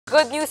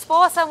Good news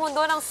po sa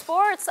mundo ng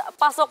sports.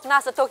 Pasok na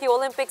sa Tokyo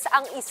Olympics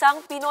ang isang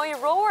Pinoy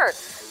rower.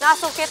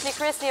 Nasungkit ni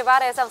Cris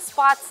Nievarez ang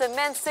spot sa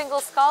men's single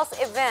sculls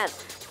event.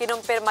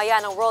 Kinumpirma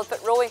yan ng World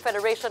Rowing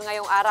Federation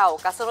ngayong araw.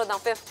 Kasunod ng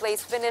 5th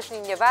place finish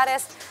ni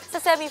Nievarez sa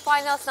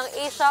semifinals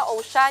ng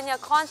Asia-Oceania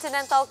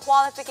Continental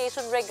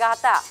Qualification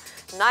Regatta.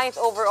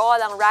 9th overall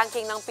ang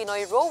ranking ng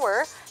Pinoy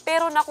rower,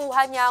 pero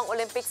nakuha niya ang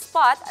Olympic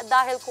spot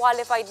dahil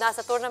qualified na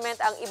sa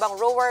tournament ang ibang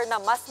rower na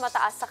mas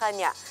mataas sa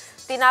kanya.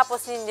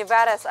 Tinapos ni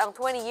Nievarez ang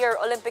 20-year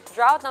Olympic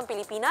drought ng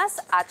Pilipinas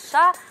at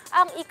siya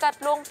ang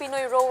ikatlong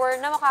Pinoy rower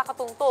na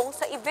makakatungtong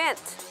sa event.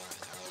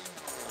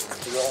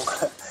 Yung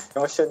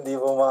emosyon di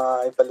mo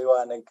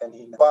maipaliwanag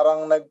kanina.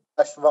 Parang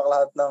nag-flashback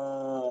lahat ng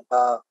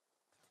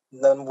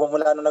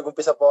mula nung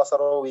nag-umpisa po ako sa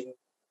rowing.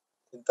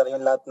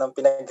 Yung lahat ng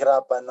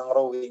pinaghirapan ng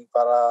rowing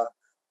para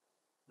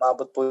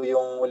maabot po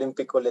yung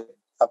Olympic ulit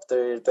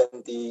after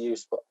 20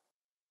 years po.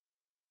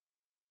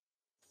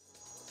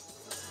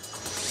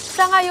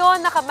 Sa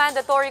ngayon,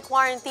 naka-mandatory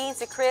quarantine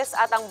si Cris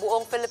at ang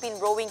buong Philippine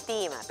rowing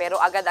team. Pero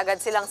agad-agad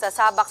silang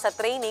sasabak sa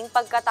training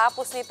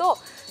pagkatapos nito.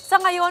 Sa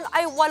ngayon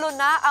ay 8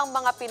 na ang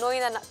mga Pinoy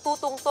na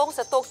tutungtong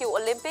sa Tokyo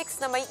Olympics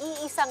na may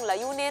iisang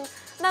layunin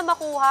na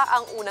makuha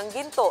ang unang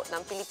ginto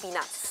ng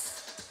Pilipinas.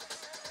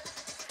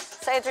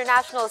 Sa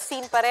international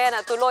scene pa rin,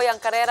 tuloy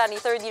ang karera ni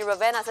Thirdy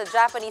Ravena sa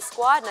Japanese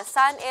squad na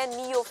San-En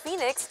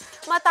NeoPhoenix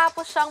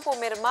matapos siyang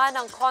pumirma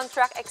ng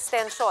contract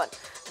extension.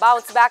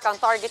 Bounce back ang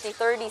target ni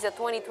Thirdy sa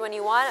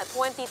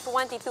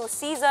 2021-2022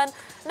 season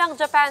ng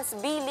Japan's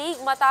B-League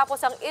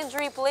matapos ang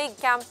injury-plagued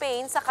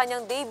campaign sa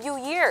kanyang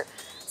debut year.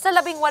 Sa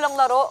 18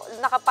 laro,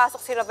 nakapasok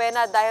si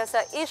Ravena dahil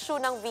sa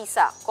issue ng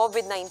visa,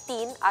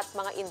 COVID-19 at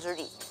mga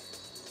injury.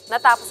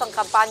 Natapos ang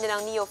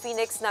kampanya ng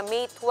NeoPhoenix na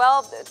May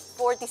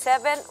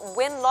 12-47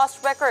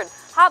 win-loss record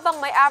habang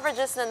may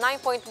averages na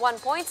 9.1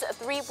 points,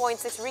 3.6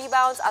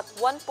 rebounds at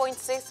 1.6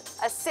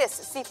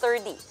 assists si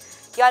Thirdy.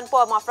 Yan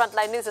po ang mga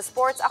frontline news sa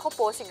sports. Ako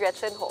po si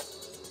Gretchen Ho.